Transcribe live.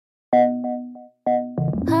Hello.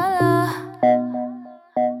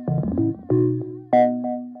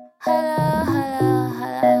 Hello, hello,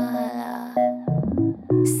 hello,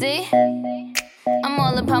 hello. See, I'm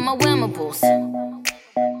all about my Wamables.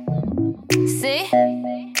 See,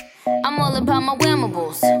 I'm all about my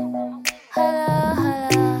Wamables. Hello, hello,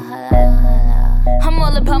 hello, hello. I'm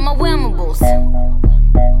all about my Wamables.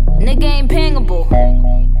 Nigga ain't pingable.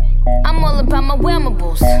 I'm all about my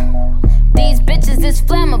Wamables. These bitches is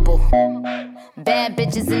flammable. Bad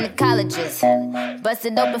bitches in the colleges. Bust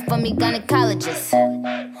it open for me gynecologists.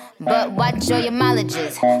 But watch all your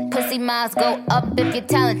mileages. Pussy miles go up if you're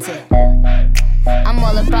talented. I'm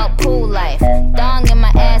all about pool life. Thong in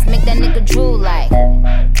my ass, make that nigga drool like.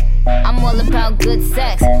 I'm all about good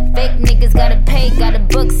sex. Fake niggas gotta pay, gotta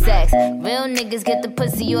book sex. Real niggas get the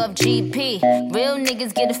pussy off GP. Real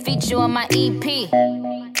niggas get a feature on my EP.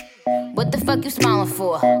 What the fuck you smiling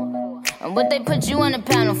for? And what they put you on the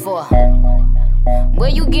panel for? Where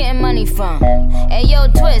you getting money from? Hey yo,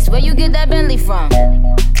 Twist, where you get that Bentley from?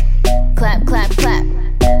 Clap, clap, clap.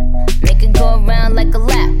 Make it go around like a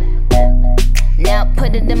lap. Now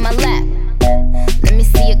put it in my lap. Let me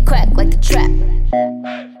see it crack like the trap.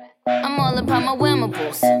 I'm all about my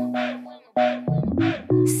Wamables.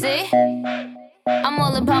 See? I'm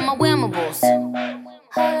all about my Wamables.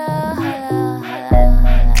 Hello, hello, hello,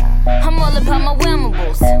 hello. I'm all about my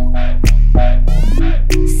Wamables.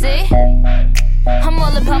 See? I'm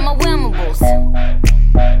all about my Wamables.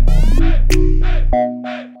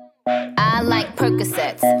 I like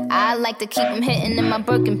Percocets. I like to keep them hitting in my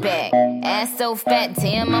Birkin bag. Ass so fat,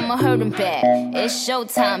 damn, I'ma hurt 'em bad. It's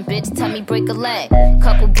showtime, bitch, tell me break a leg.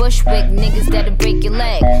 Couple Bushwick niggas that'll break your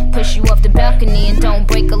leg. Push you off the balcony and don't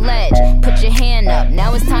break a ledge. Put your hand up,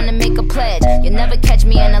 now it's time to make a pledge. You'll never catch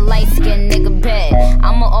me in a light-skinned nigga bed.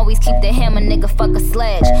 I'ma always keep the hammer, nigga, fuck a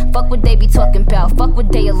sledge. Fuck what they be talking about, fuck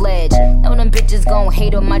what they allege. Know them bitches gon'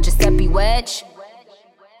 hate on my Giuseppe wedge.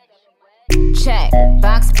 Check,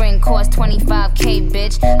 box spring cost 25K,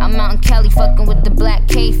 bitch. I'm out in Cali fucking with the black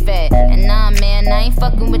K-Fed. And nah, man, I ain't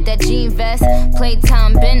fucking with that jean vest.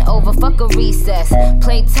 Playtime been over, fuck a recess.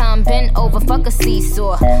 Playtime been over, fuck a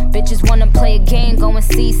seesaw. Bitches wanna play a game, go and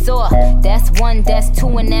seesaw. That's one, that's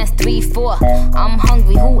two, and that's three, four. I'm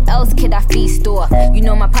hungry, who else could I feast or? You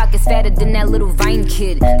know my pocket's fatter than that little Vine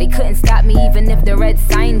kid. They couldn't stop me even if the red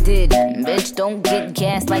sign did. Bitch, don't get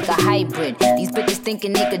gas like a hybrid. These bitches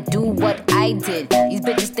thinking they could do what I did. These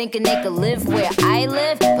bitches thinking they could live where I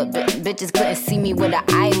live, but bitches couldn't see me with an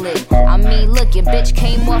eyelid. I mean, look, your bitch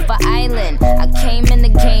came off an island. I came in the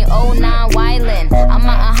game, 09 Wyland. I'm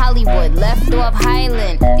out in Hollywood, left off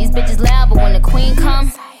Highland. These bitches loud, but when the queen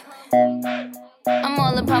come, I'm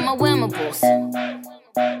all about my Wamables.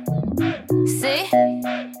 See?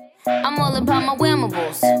 I'm all about my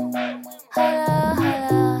Wamables. Hello, hello.